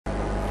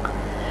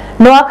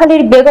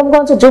নোয়াখালীর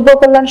বেগমগঞ্জ যুব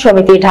কল্যাণ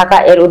সমিতি ঢাকা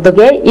এর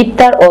উদ্যোগে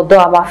ইফতার ও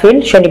দোয়া মাহফিল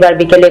শনিবার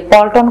বিকেলে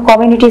পল্টন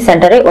কমিউনিটি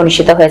সেন্টারে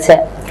অনুষ্ঠিত হয়েছে।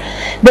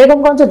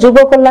 বেগমগঞ্জ যুব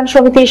কল্যাণ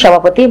সমিতির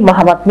সভাপতি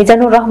মোহাম্মদ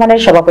মিজানুর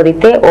রহমানের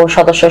সভাপতিত্বে ও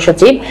সদস্য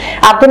সচিব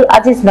আব্দুল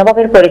আজিজ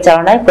নবাবের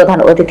পরিচালনায় প্রধান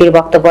অতিথির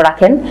বক্তব্য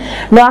রাখেন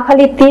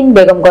নোয়াখালী ৩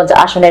 বেগমগঞ্জ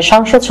আসনের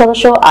সংসদ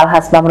সদস্য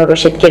আলহাজ মামুনুর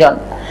রশিদ কিরণ।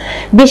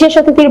 বিশেষ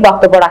অতিথির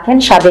বক্তব্য রাখেন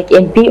সাবেক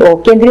এমপি ও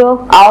কেন্দ্রীয়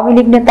আওয়ামী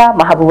লীগ নেতা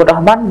মাহবুবুর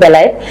রহমান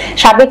বেলায়েত,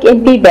 সাবেক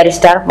এমপি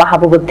ব্যারিস্টার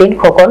মাহবুবউদ্দিন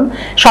খোকন,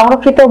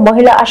 সংরক্ষিত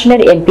মহিলা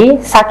আসনের এমপি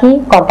সাকি,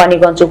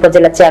 কোম্পানীগঞ্জ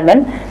উপজেলা চেয়ারম্যান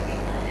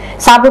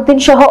সাবউদ্দিন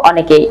সহ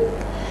অনেকেই।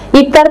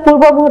 ইফতার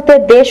পূর্ব মুহূর্তে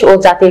দেশ ও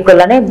জাতির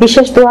কল্যাণে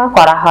বিশেষ দোয়া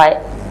করা হয়।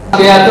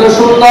 এত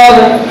সুন্দর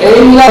এই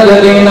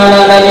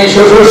নানানানি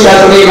শ্বশুর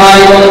শাশুড়ি ভাই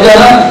বোন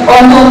যারা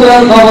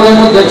অন্তরের খবরের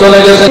মধ্যে চলে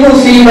গেছে,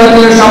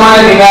 মুসিবতের সময়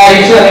বিদায়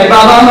হিসেবে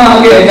বাবা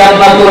মাকে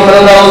জান্নাতুল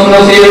ফেরদাউস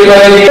নসিব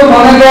করে দিও।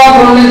 মনে দোয়া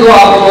করলে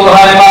দোয়া কবুল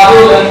হয়।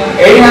 মাবুদ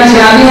এই মাসে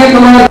আমি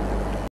তোমার